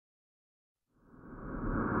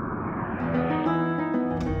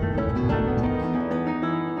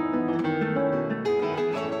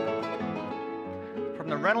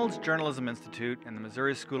Reynolds Journalism Institute and the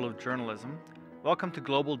Missouri School of Journalism, welcome to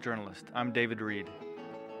Global Journalist. I'm David Reed.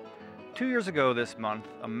 2 years ago this month,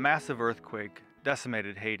 a massive earthquake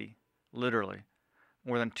decimated Haiti, literally.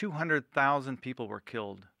 More than 200,000 people were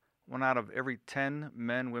killed, 1 out of every 10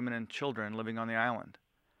 men, women, and children living on the island.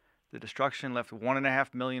 The destruction left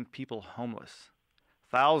 1.5 million people homeless.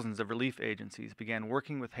 Thousands of relief agencies began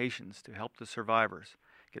working with Haitians to help the survivors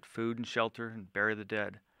get food and shelter and bury the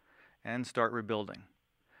dead, and start rebuilding.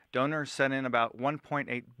 Donors sent in about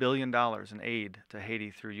 $1.8 billion in aid to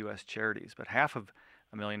Haiti through U.S. charities, but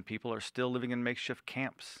 500,000 people are still living in makeshift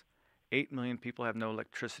camps. 8 million people have no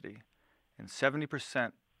electricity, and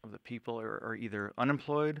 70% of the people are either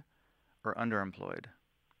unemployed or underemployed.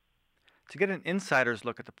 To get an insider's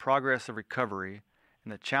look at the progress of recovery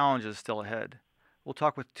and the challenges still ahead, we'll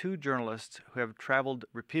talk with 2 journalists who have traveled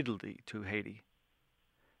repeatedly to Haiti.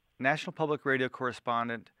 National Public Radio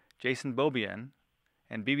correspondent Jason Beaubien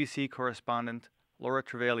and BBC correspondent Laura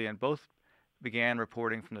Trevelyan both began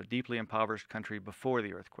reporting from the deeply impoverished country before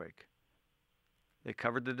the earthquake. They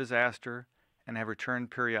covered the disaster and have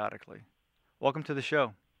returned periodically. Welcome to the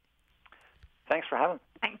show. Thanks for having me.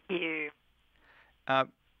 Thank you.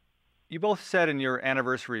 You both said in your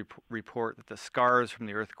anniversary report that the scars from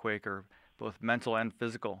the earthquake are both mental and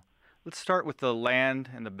physical. Let's start with the land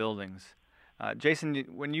and the buildings. Jason,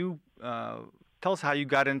 when you tell us how you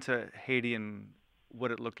got into Haiti and what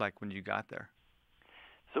it looked like when you got there.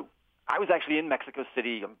 So I was actually in Mexico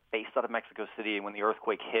City. I'm based out of Mexico City, and when the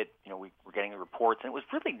earthquake hit, we were getting the reports, and it was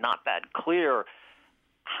really not that clear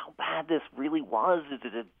how bad this really was. Is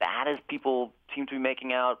it as bad as people seem to be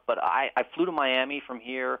making out? But I flew to Miami from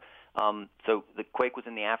here. So the quake was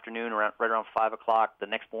in the afternoon, right around 5 o'clock. The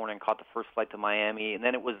next morning, caught the first flight to Miami, and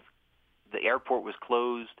then the airport was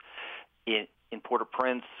closed in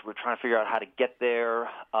Port-au-Prince. We're trying to figure out how to get there.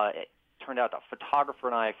 It turned out a photographer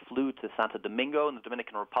and I flew to Santo Domingo in the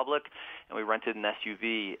Dominican Republic, and we rented an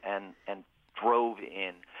SUV and drove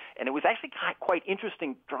in. And it was actually quite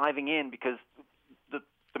interesting driving in because the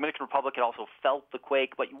Dominican Republic had also felt the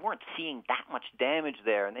quake, but you weren't seeing that much damage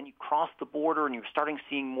there. And then you crossed the border, and you were starting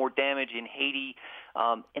seeing more damage in Haiti.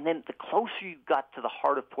 And then the closer you got to the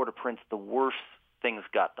heart of Port-au-Prince, the worse things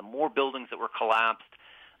got. The more buildings that were collapsed.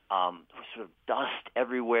 There was sort of dust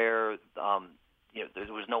everywhere.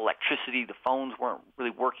 There was no electricity. The phones weren't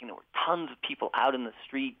really working. There were tons of people out in the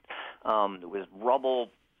street. There was rubble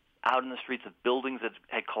out in the streets of buildings that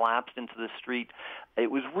had collapsed into the street.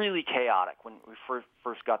 It was really chaotic when we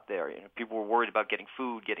first got there. People were worried about getting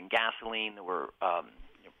food, getting gasoline. There were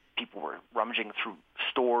people were rummaging through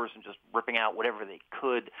stores and just ripping out whatever they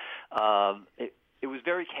could. It was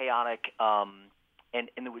very chaotic. And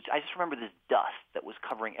I just remember this dust that was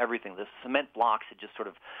covering everything. The cement blocks had just sort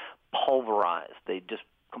of pulverized. They'd just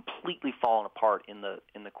completely fallen apart in the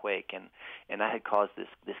quake, and that had caused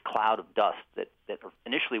this cloud of dust that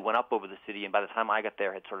initially went up over the city, and by the time I got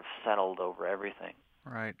there, had sort of settled over everything.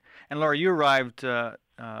 Right. And Laura, you arrived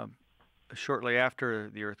shortly after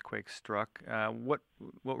the earthquake struck. What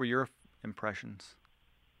were your impressions?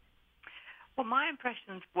 Well, my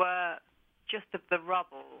impressions were just of the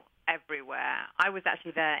rubble everywhere. I was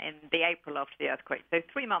actually there in the April after the earthquake, so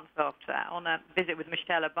 3 months after, on a visit with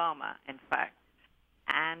Michelle Obama, in fact.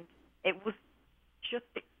 And it was just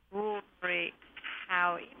extraordinary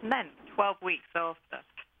how, then 12 weeks after,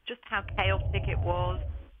 just how chaotic it was,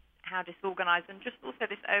 how disorganized, and just also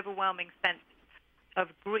this overwhelming sense of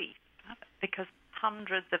grief, because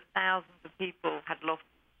hundreds of thousands of people had lost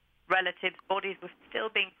relatives. Bodies were still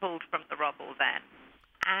being pulled from the rubble then.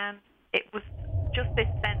 And it was just this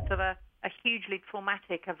sense of a hugely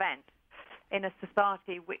traumatic event in a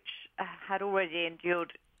society which had already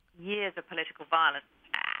endured years of political violence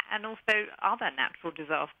and also other natural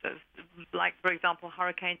disasters, like, for example,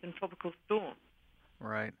 hurricanes and tropical storms.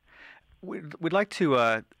 Right. We'd like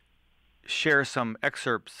to share some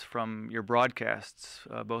excerpts from your broadcasts.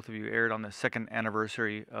 Both of you aired on the second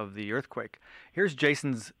anniversary of the earthquake. Here's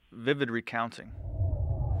Jason's vivid recounting.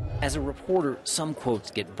 As a reporter, some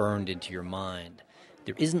quotes get burned into your mind.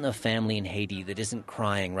 There isn't a family in Haiti that isn't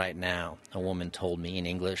crying right now, a woman told me in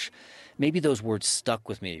English. Maybe those words stuck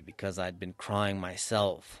with me because I'd been crying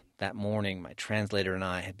myself. That morning, my translator and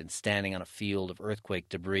I had been standing on a field of earthquake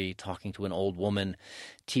debris talking to an old woman.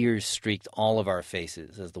 Tears streaked all of our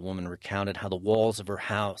faces as the woman recounted how the walls of her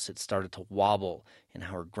house had started to wobble and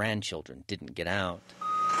how her grandchildren didn't get out.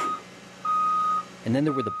 And then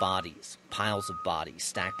there were the bodies, piles of bodies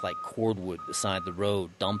stacked like cordwood beside the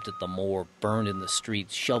road, dumped at the moor, burned in the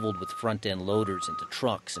streets, shoveled with front-end loaders into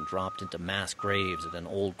trucks and dropped into mass graves at an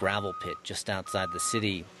old gravel pit just outside the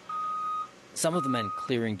city. Some of the men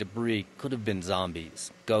clearing debris could have been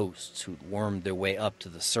zombies, ghosts who'd wormed their way up to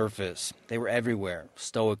the surface. They were everywhere,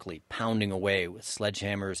 stoically pounding away with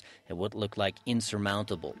sledgehammers at what looked like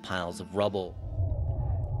insurmountable piles of rubble.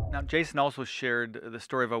 Now, Jason also shared the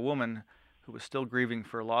story of a woman who was still grieving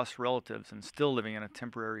for lost relatives and still living in a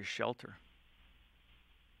temporary shelter.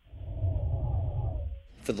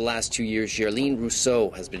 For the last 2 years, Gerline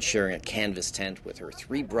Rousseau has been sharing a canvas tent with her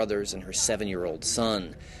 3 brothers and her 7-year-old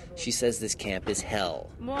son. She says this camp is hell.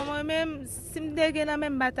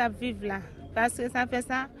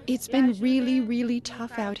 It's been really, really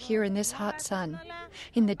tough out here in this hot sun.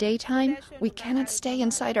 In the daytime, we cannot stay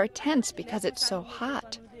inside our tents because it's so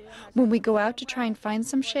hot. When we go out to try and find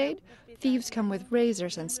some shade, thieves come with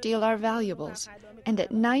razors and steal our valuables. And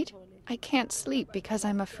at night, I can't sleep because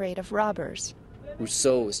I'm afraid of robbers.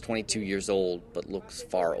 Rousseau is 22 years old, but looks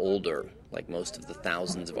far older. Like most of the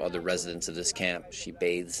thousands of other residents of this camp, she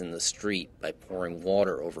bathes in the street by pouring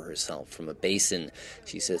water over herself from a basin.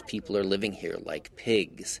 She says people are living here like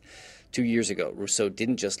pigs. 2 years ago, Rousseau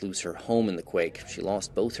didn't just lose her home in the quake, she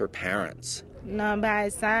lost both her parents. The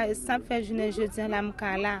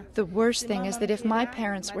worst thing is that if my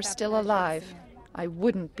parents were still alive, I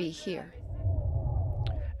wouldn't be here.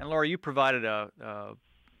 And Laura, you provided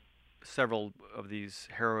several of these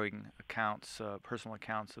harrowing accounts, personal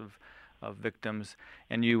accounts of victims,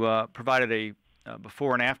 and you provided a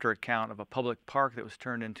before and after account of a public park that was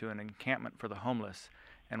turned into an encampment for the homeless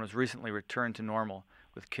and was recently returned to normal,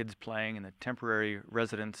 with kids playing and the temporary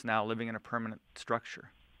residents now living in a permanent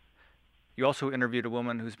structure. You also interviewed a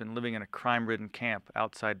woman who's been living in a crime-ridden camp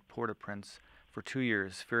outside Port-au-Prince for 2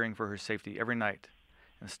 years, fearing for her safety every night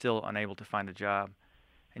and still unable to find a job.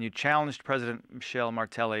 And you challenged President Michel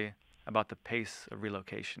Martelly about the pace of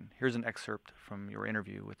relocation. Here's an excerpt from your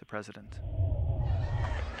interview with the president.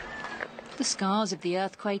 The scars of the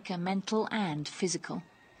earthquake are mental and physical.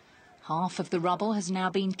 Half of the rubble has now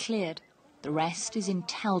been cleared. The rest is in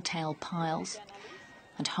telltale piles.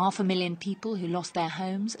 And 500,000 people who lost their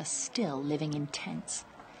homes are still living in tents.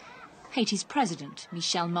 Haiti's president,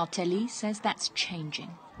 Michel Martelly, says that's changing.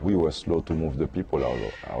 We were slow to move the people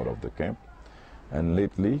out of the camp. And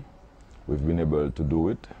lately, we've been able to do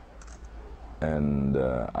it. And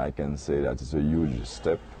I can say that it's a huge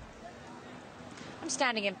step. I'm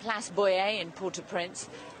standing in Place Beaubien in Port-au-Prince.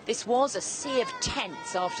 This was a sea of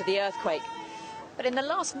tents after the earthquake. But in the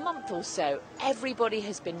last month or so, everybody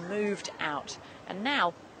has been moved out. And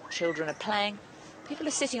now, children are playing, people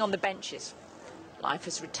are sitting on the benches. Life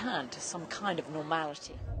has returned to some kind of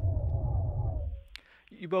normality.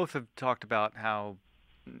 You both have talked about how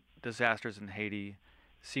disasters in Haiti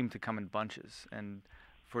seem to come in bunches, and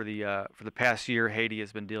for the past year, Haiti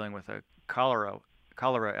has been dealing with a cholera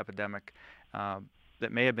epidemic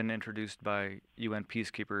that may have been introduced by UN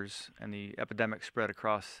peacekeepers, and the epidemic spread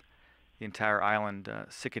across the entire island,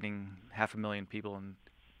 sickening 500,000 people and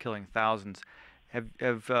killing thousands. Have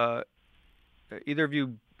either of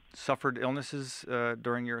you suffered illnesses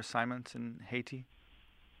during your assignments in Haiti?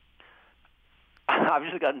 I've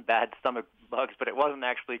just gotten bad stomach bugs, but it wasn't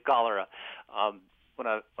actually cholera when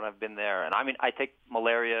I've been there. And I mean, I take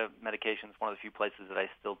malaria medication. It's one of the few places that I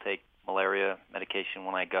still take malaria medication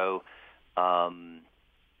when I go.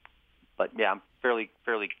 But yeah, I'm fairly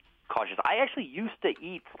cautious. I actually used to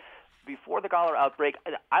eat before the cholera outbreak.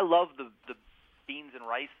 I love the beans and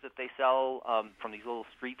rice that they sell from these little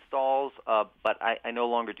street stalls, but I no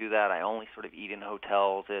longer do that. I only sort of eat in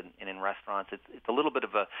hotels and in restaurants. It's a little bit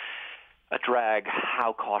of a drag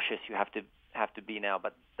how cautious you have to be now,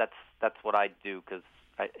 but that's what I do because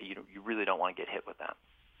you really don't want to get hit with that.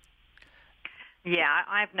 Yeah,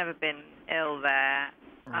 I've never been ill there,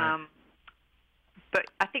 Right. but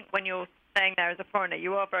I think when you're staying there as a foreigner,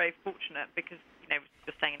 you are very fortunate because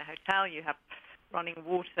you're staying in a hotel, you have running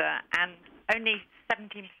water, and only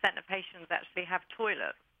 17% of Haitians actually have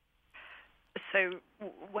toilets. So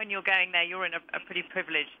when you're going there, you're in a pretty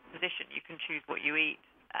privileged position. You can choose what you eat,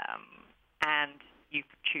 and you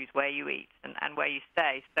can choose where you eat and where you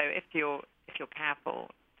stay. So if you're careful,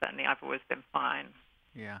 certainly I've always been fine.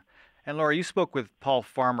 Yeah. And Laura, you spoke with Paul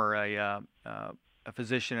Farmer, a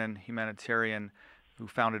physician and humanitarian who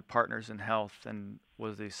founded Partners in Health and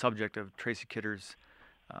was the subject of Tracy Kidder's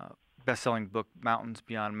best-selling book, Mountains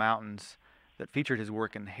Beyond Mountains, that featured his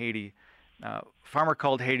work in Haiti. Farmer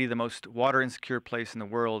called Haiti the most water-insecure place in the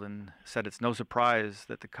world and said it's no surprise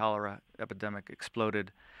that the cholera epidemic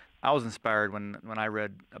exploded. I was inspired when I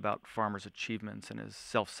read about Farmer's achievements and his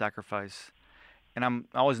self-sacrifice. And I'm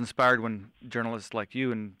always inspired when journalists like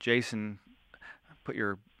you and Jason put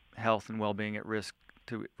your health and well-being at risk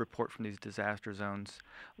to report from these disaster zones.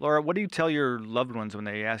 Laura, what do you tell your loved ones when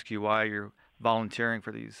they ask you why you're volunteering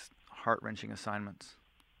for these heart-wrenching assignments?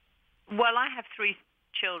 Well, I have three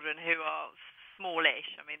children who are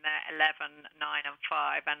smallish. I mean, they're 11, 9, and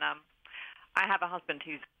 5. And I have a husband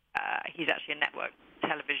who's he's actually a network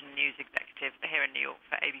television news executive here in New York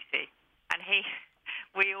for ABC. And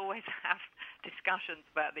we always have discussions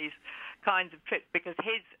about these kinds of trips because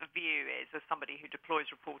his view is, as somebody who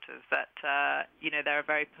deploys reporters, that there are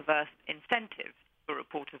very perverse incentives for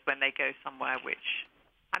reporters when they go somewhere which,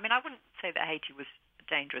 I mean, I wouldn't say that Haiti was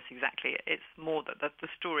dangerous exactly. It's more that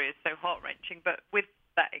the story is so heart-wrenching, but with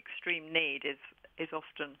that extreme need is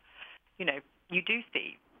often, you do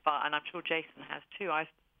see, and I'm sure Jason has too, I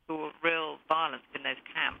saw real violence in those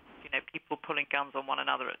camps, people pulling guns on one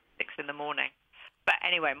another at 6 in the morning. But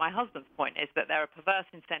anyway, my husband's point is that there are perverse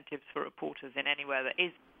incentives for reporters in anywhere that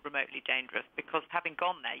is remotely dangerous because having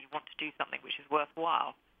gone there, you want to do something which is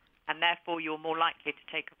worthwhile, and therefore you're more likely to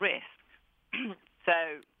take a risk.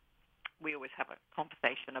 So we always have a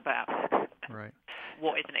conversation about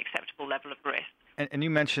what is an acceptable level of risk. And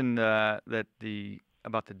you mentioned about the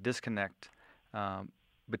disconnect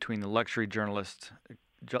between the luxury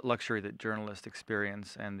that journalists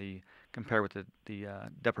experience and compared with the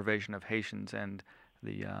deprivation of Haitians, and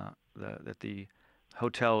that the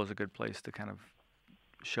hotel is a good place to kind of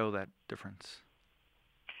show that difference.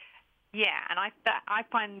 Yeah, and I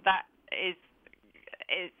find that it's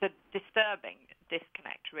a disturbing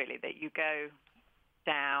disconnect, really, that you go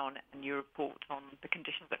down and you report on the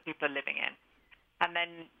conditions that people are living in, and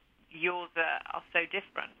then yours are so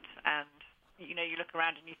different. And you look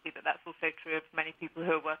around and you see that that's also true of many people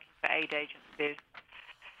who are working for aid agencies.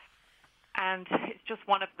 And it's just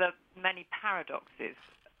one of the many paradoxes,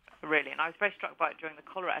 really. And I was very struck by it during the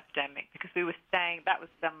cholera epidemic because we were staying, that was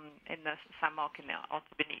in the San Marc in the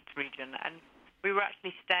Artibonite region, and we were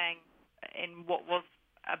actually staying in what was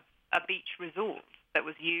a beach resort that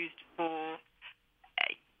was used for,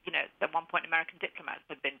 at one point American diplomats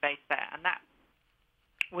had been based there. And that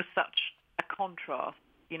was such a contrast,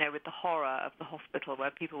 with the horror of the hospital where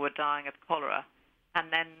people were dying of cholera,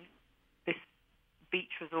 and then this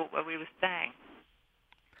beach resort where we were staying.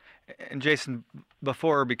 And Jason,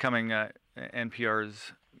 before becoming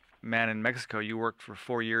NPR's man in Mexico, you worked for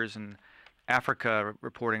 4 years in Africa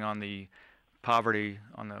reporting on the poverty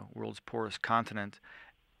on the world's poorest continent.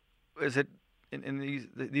 Is it in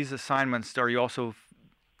these assignments, are you also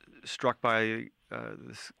struck by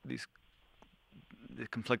the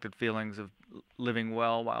conflicted feelings of living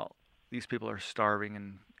well while these people are starving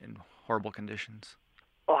in horrible conditions?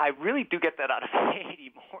 Well, I really do get that out of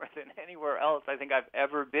Haiti more than anywhere else I think I've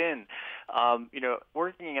ever been.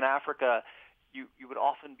 Working in Africa, you would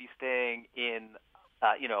often be staying in,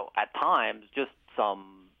 at times just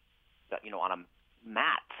some, on a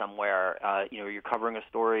mat somewhere. You're covering a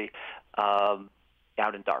story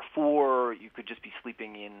out in Darfur. You could just be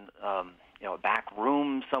sleeping in, a back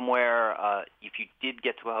room somewhere. If you did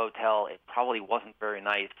get to a hotel, it probably wasn't very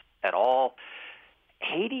nice at all.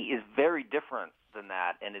 Haiti is very different than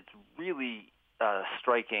that, and it's really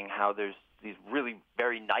striking how there's these really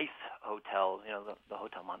very nice hotels. The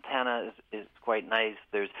Hotel Montana is quite nice.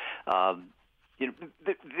 There's,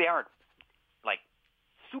 they aren't like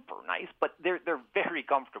super nice, but they're very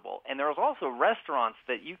comfortable. And there's also restaurants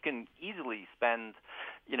that you can easily spend,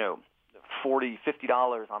 $40,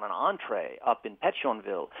 $50 on an entree up in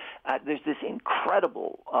Pétionville. There's this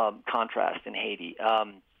incredible contrast in Haiti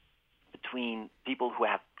between people who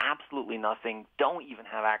have absolutely nothing, don't even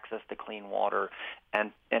have access to clean water,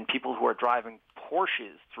 and people who are driving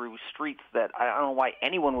Porsches through streets that I don't know why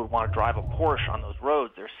anyone would want to drive a Porsche on those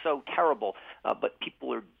roads. They're so terrible, but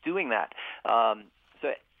people are doing that.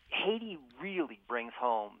 So Haiti really brings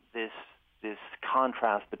home this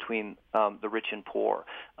contrast between the rich and poor.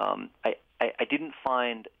 I didn't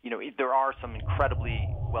find, there are some incredibly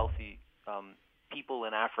wealthy people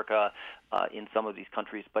in Africa in some of these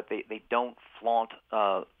countries, but they don't flaunt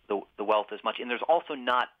the wealth as much. And there's also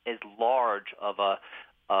not as large of a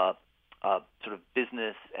sort of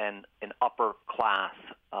business and an upper class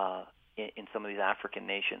in some of these African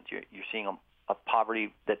nations. You're seeing a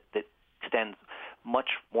poverty that extends much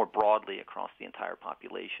more broadly across the entire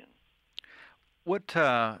population. What,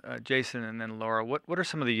 Jason and then Laura, what are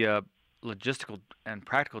some of the logistical and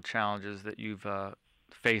practical challenges that you've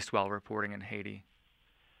faced while reporting in Haiti?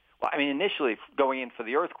 Well, I mean, initially going in for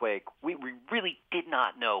the earthquake, we really did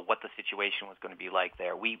not know what the situation was going to be like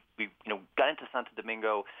there. We got into Santo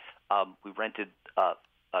Domingo. We rented a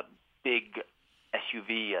big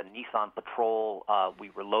SUV, a Nissan Patrol.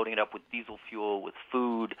 We were loading it up with diesel fuel, with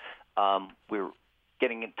food. We were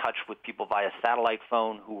getting in touch with people via satellite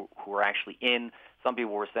phone who were actually in. Some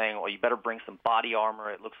people were saying, well, you better bring some body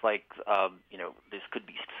armor. It looks like, this could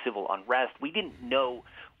be civil unrest. We didn't know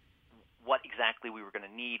what exactly we were going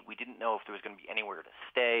to need. We didn't know if there was going to be anywhere to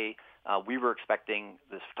stay. We were expecting,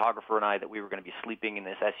 this photographer and I, that we were going to be sleeping in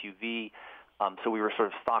this SUV. So we were sort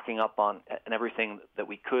of stocking up on everything that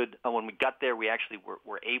we could. When we got there, we actually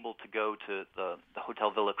were able to go to the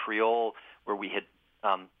Hotel Villa Creole, where we had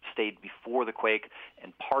stayed before the quake,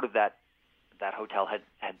 and part of that hotel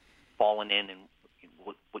had fallen in, and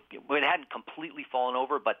it hadn't completely fallen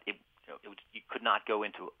over, but you could not go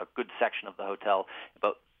into a good section of the hotel.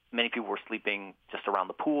 But many people were sleeping just around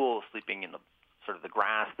the pool, sleeping in the sort of the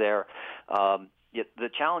grass there. Yet the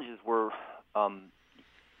challenges were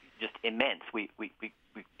just immense. We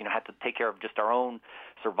had to take care of just our own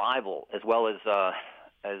survival as well as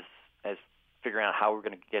figuring out how we're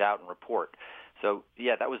going to get out and report. So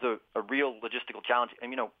yeah, that was a real logistical challenge.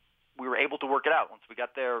 And we were able to work it out once we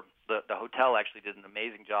got there. The hotel actually did an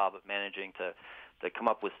amazing job of managing to come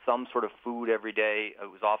up with some sort of food every day.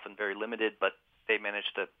 It was often very limited, but they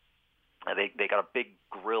managed to. They got a big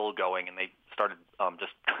grill going, and they started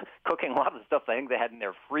just cooking a lot of the stuff I think they had in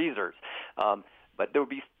their freezers. But there would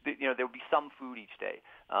be some food each day,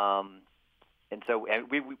 and so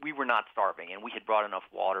we were not starving, and we had brought enough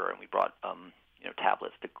water, and we brought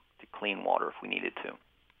tablets to clean water if we needed to.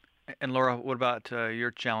 And Laura, what about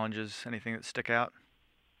your challenges? Anything that stick out?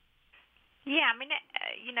 Yeah, I mean,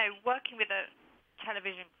 working with a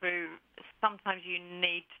television crew, sometimes you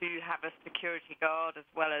need to have a security guard as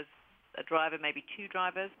well as a driver, maybe two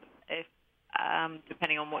drivers, if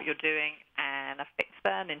depending on what you're doing, and a fixer,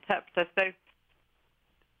 an interpreter. So,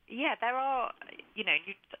 yeah, there are,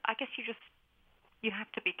 I guess you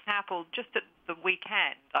have to be careful. Just at the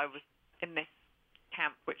weekend, I was in this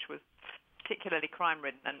camp, which was particularly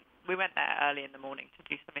crime-ridden, and we went there early in the morning to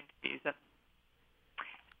do some interviews.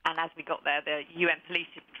 And as we got there, the UN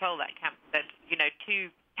police who patrol that camp said, 2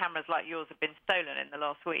 cameras like yours have been stolen in the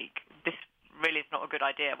last week. This really is not a good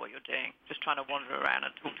idea, what you're doing, just trying to wander around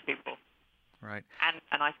and talk to people. Right.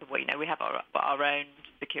 And I said, well, we have our own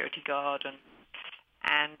security guard,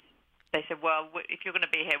 and they said, well, if you're going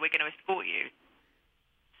to be here, we're going to escort you.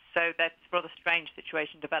 So that rather strange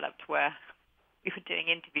situation developed where we were doing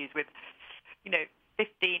interviews with,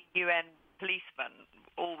 15 UN policemen,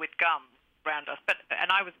 all with guns around us. And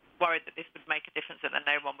I was worried that this would make a difference and that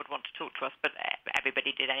no one would want to talk to us, but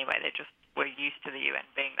everybody did anyway. They just were used to the UN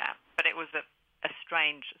being there. But it was a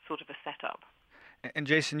strange sort of a setup. And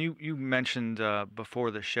Jason, you mentioned before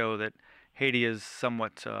the show that Haiti is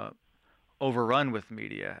somewhat overrun with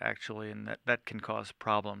media, actually, and that can cause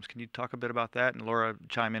problems. Can you talk a bit about that? And Laura,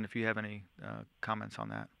 chime in if you have any comments on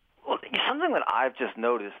that. Well, something that I've just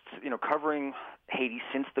noticed, covering Haiti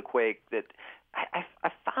since the quake, that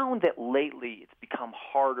I found that lately it's become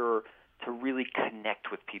harder to really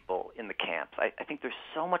connect with people in the camps. I think there's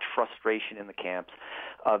so much frustration in the camps.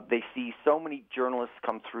 They see so many journalists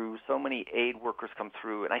come through, so many aid workers come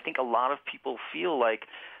through, and I think a lot of people feel like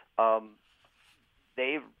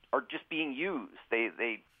they are just being used.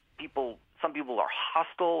 Some people are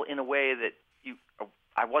hostile in a way that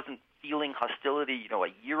I wasn't feeling hostility,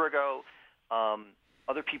 a year ago.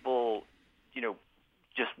 Other people,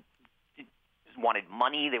 just wanted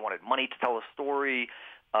money. They wanted money to tell a story.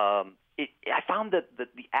 I found that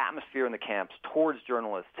the atmosphere in the camps towards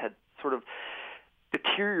journalists had sort of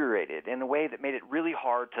deteriorated in a way that made it really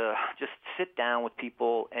hard to just sit down with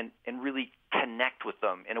people and really connect with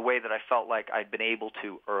them in a way that I felt like I'd been able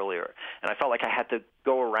to earlier. And I felt like I had to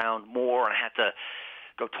go around more, and I had to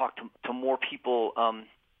go talk to more people,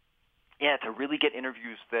 to really get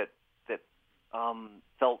interviews that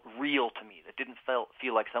felt real to me, that didn't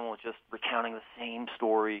feel like someone was just recounting the same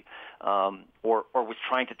story, or was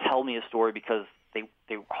trying to tell me a story because they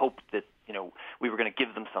hoped that we were going to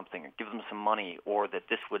give them something or give them some money, or that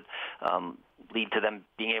this would lead to them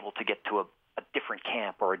being able to get to a different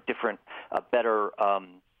camp or a better.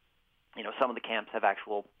 Some of the camps have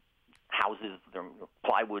actual houses, they're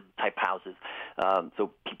plywood type houses,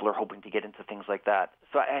 so people are hoping to get into things like that.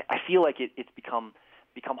 So I feel like it's become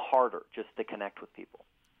harder just to connect with people.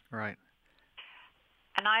 Right.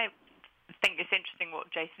 And I think it's interesting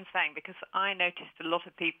what Jason's saying, because I noticed a lot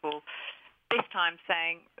of people this time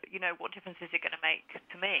saying, what difference is it going to make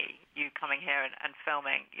to me, you coming here and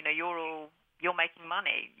filming? You're making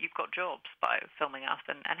money. You've got jobs by filming us,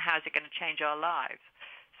 and how is it going to change our lives?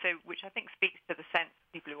 So, which I think speaks to the sense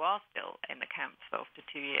of people who are still in the camps after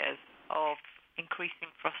 2 years of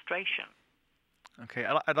increasing frustration. Okay,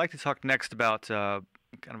 I'd like to talk next about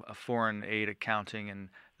kind of a foreign aid accounting and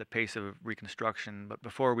the pace of reconstruction. But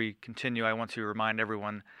before we continue, I want to remind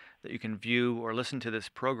everyone that you can view or listen to this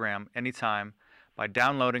program anytime by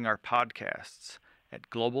downloading our podcasts at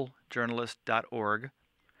globaljournalist.org.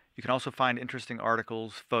 You can also find interesting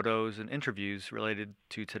articles, photos, and interviews related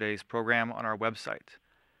to today's program on our website.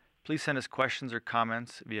 Please send us questions or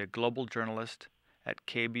comments via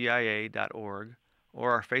globaljournalist@kbia.org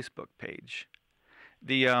or our Facebook page.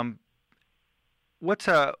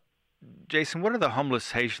 Jason, what are the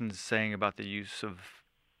homeless Haitians saying about the use of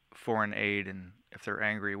foreign aid, and if they're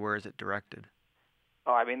angry, where is it directed?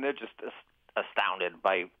 Oh, I mean, they're just astounded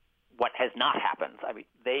by what has not happened. I mean,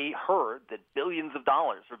 they heard that billions of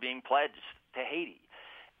dollars were being pledged to Haiti.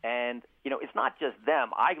 And, it's not just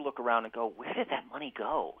them. I look around and go, where did that money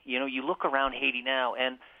go? You look around Haiti now,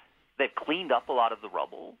 and they've cleaned up a lot of the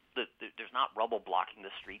rubble. There's not rubble blocking the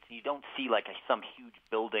streets. You don't see some huge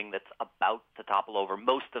building that's about to topple over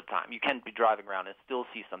most of the time. You can be driving around and still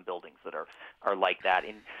see some buildings that are like that.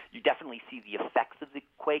 And you definitely see the effects of the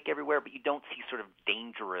quake everywhere, but you don't see sort of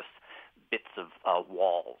dangerous bits of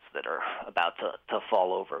walls that are about to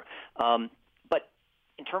fall over. But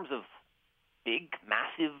in terms of big,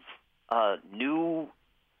 massive, new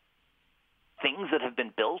things that have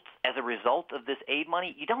been built as a result of this aid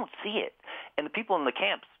money, you don't see it. And the people in the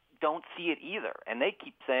camps don't see it either. And they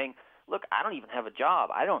keep saying, look, I don't even have a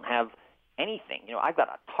job. I don't have anything. I've got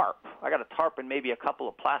a tarp. I got a tarp and maybe a couple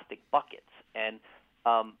of plastic buckets. And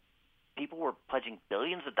people were pledging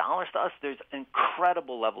billions of dollars to us. There's an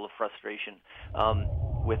incredible level of frustration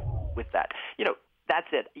with that. That's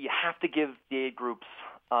it. You have to give the aid groups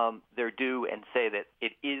their due and say that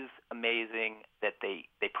it is amazing that they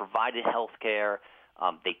provided health care,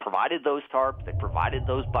 they provided those tarps, they provided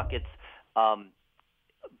those buckets,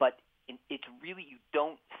 but it's really, you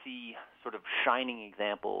don't see sort of shining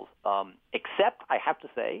examples, except, I have to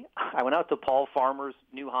say, I went out to Paul Farmer's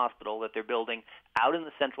new hospital that they're building out in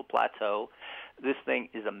the Central Plateau. This thing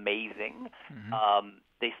is amazing. Mm-hmm.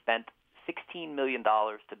 They spent $16 million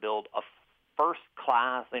to build a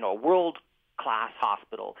first-class, a world-class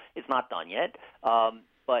hospital. It's not done yet,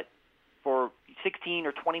 but for $16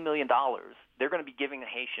 or $20 million, they're going to be giving the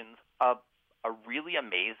Haitians a really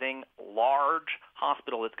amazing, large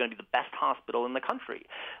hospital that's going to be the best hospital in the country.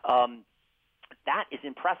 That is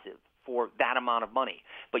impressive for that amount of money,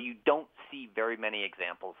 but you don't see very many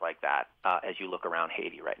examples like that as you look around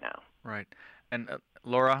Haiti right now. Right. And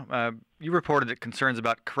Laura, you reported that concerns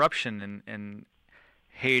about corruption in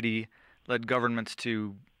Haiti led governments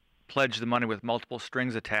to pledge the money with multiple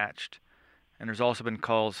strings attached. And there's also been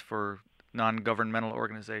calls for non-governmental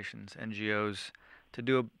organizations, NGOs, to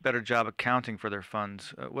do a better job accounting for their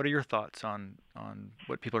funds. What are your thoughts on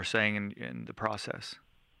what people are saying in the process?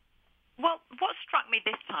 Well, what struck me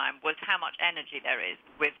this time was how much energy there is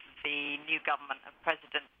with the new government of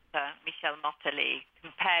President Michel Martelly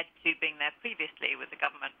compared to being there previously with the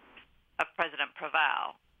government of President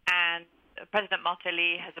Preval. And President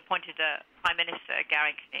Martelly has appointed a Prime Minister,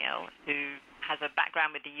 Gary Conille, who has a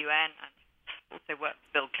background with the UN and also worked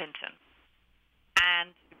with Bill Clinton.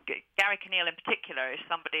 And Gary Conille in particular is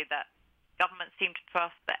somebody that governments seem to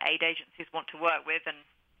trust, that aid agencies want to work with,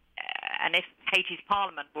 and if Haiti's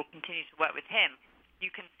parliament will continue to work with him,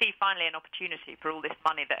 you can see finally an opportunity for all this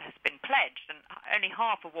money that has been pledged, and only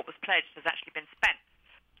half of what was pledged has actually been spent,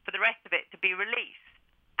 for the rest of it to be released.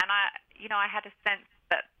 And I had a sense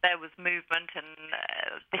that there was movement, and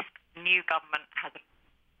this new government has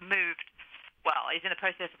moved, is in the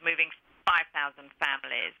process of moving 5,000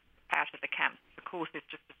 families out of the camps. Of course, it's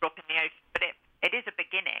just a drop in the ocean, but it is a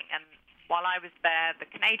beginning. And while I was there, the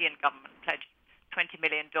Canadian government pledged $20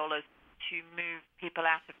 million to move people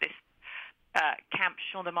out of this Camp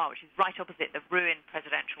Champ-de-Mars, which is right opposite the ruined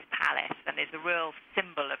presidential palace and is a real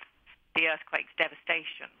symbol of the earthquake's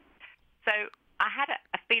devastation. So I had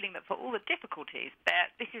a feeling that for all the difficulties,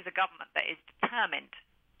 this is a government that is determined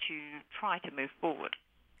to try to move forward.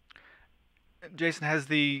 Jason, has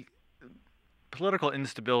the political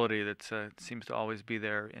instability that seems to always be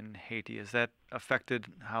there in Haiti, has that affected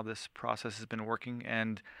how this process has been working?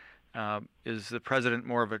 And is the president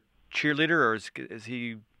more of a cheerleader, or does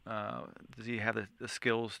he have the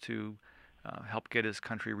skills to help get his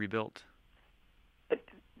country rebuilt?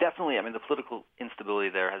 Definitely. I mean, the political instability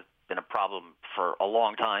there has been a problem for a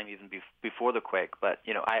long time, even before the quake. But,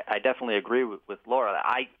 I definitely agree with Laura.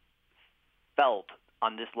 I felt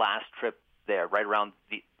on this last trip there, right around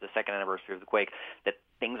the second anniversary of the quake, that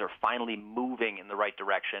things are finally moving in the right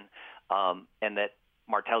direction, and that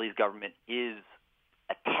Martelly's government is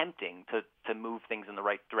attempting to move things in the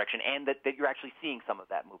right direction, and that you're actually seeing some of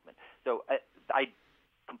that movement. So I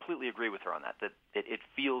completely agree with her on that it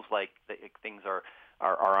feels like things are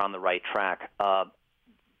are on the right track. The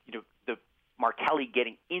Martelli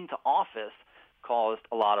getting into office caused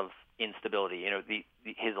a lot of instability.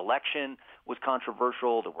 His election was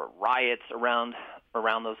controversial. There were riots around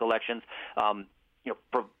those elections.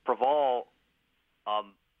 Preval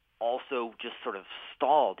also just sort of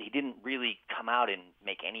stalled. He didn't really come out and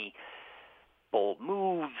make any bold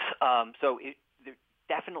moves. So there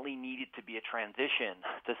definitely needed to be a transition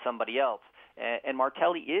to somebody else. And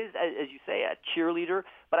Martelli is, as you say, a cheerleader,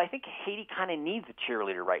 but I think Haiti kind of needs a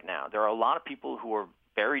cheerleader right now. There are a lot of people who are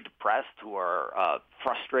very depressed, who are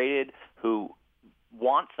frustrated, who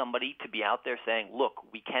want somebody to be out there saying, look,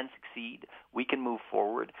 we can succeed, we can move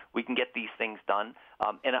forward, we can get these things done.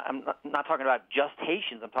 And I'm not talking about just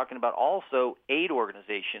Haitians. I'm talking about also aid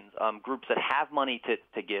organizations, groups that have money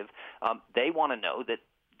to give. They want to know that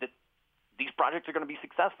these projects are going to be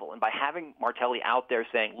successful. And by having Martelli out there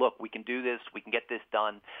saying, look, we can do this, we can get this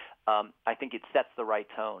done, I think it sets the right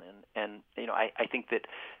tone. And I think that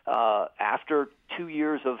after 2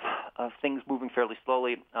 years of things moving fairly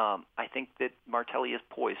slowly, I think that Martelli is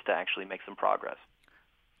poised to actually make some progress.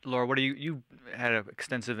 Laura, what do you had an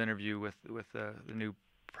extensive interview with the new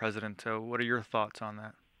president. What are your thoughts on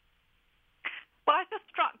that? Well, I was just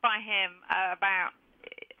struck by him about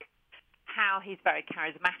how he's very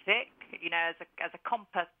charismatic. As a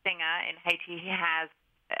compa singer in Haiti, he has,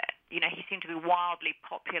 he seemed to be wildly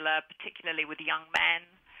popular, particularly with young men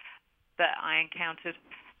that I encountered.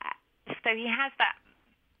 So he has that,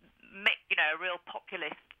 a real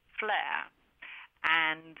populist flair,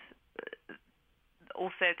 and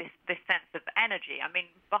also this sense of energy. I mean,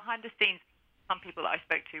 behind the scenes, some people that I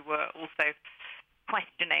spoke to were also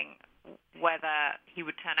questioning whether he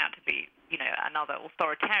would turn out to be, another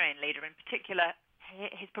authoritarian leader. In particular,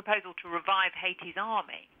 his proposal to revive Haiti's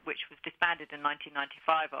army, which was disbanded in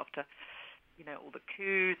 1995 after, all the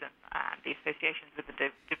coups and the associations with the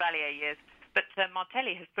Trevelyan years. But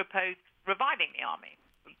Martelli has proposed reviving the army,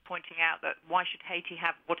 pointing out that why should Haiti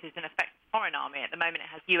have what is in effect a foreign army? At the moment,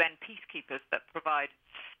 it has UN peacekeepers that provide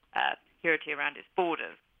security around its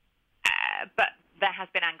borders. But there has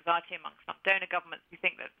been anxiety among some donor governments who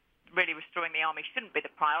think that really restoring the army shouldn't be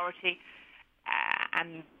the priority,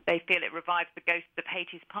 and they feel it revives the ghosts of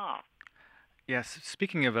Haiti's past. Yes,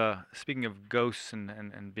 speaking of ghosts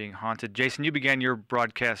and being haunted, Jason, you began your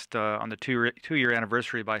broadcast on the two-year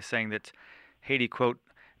anniversary by saying that Haiti, quote,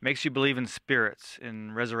 makes you believe in spirits,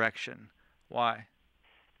 in resurrection. Why?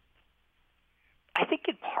 I think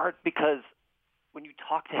in part because when you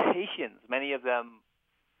talk to Haitians, many of them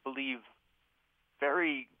believe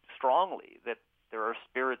very strongly that there are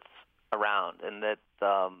spirits around and that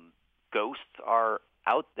ghosts are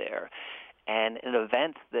out there. And an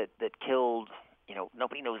event that killed,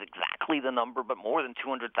 nobody knows exactly the number, but more than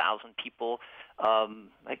 200,000 people,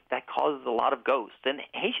 that causes a lot of ghosts. And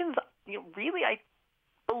Haitians, really, I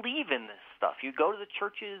believe in this stuff. You go to the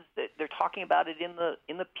churches, they're talking about it in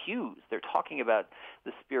the pews. They're talking about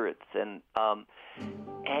the spirits, and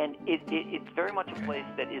it's very much a place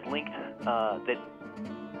that is linked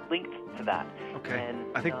to that. Okay. And,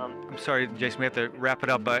 I think I'm sorry, Jason. We have to wrap it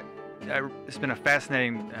up, but it's been a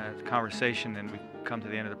fascinating conversation, and we've come to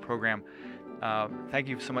the end of the program. Thank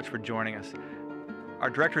you so much for joining us. Our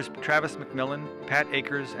director is Travis McMillan. Pat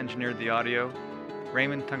Akers engineered the audio.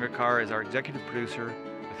 Raymond Tungakar is our executive producer,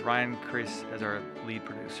 with Ryan Chris as our lead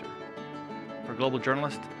producer. For Global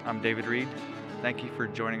Journalist, I'm David Reed. Thank you for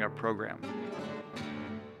joining our program.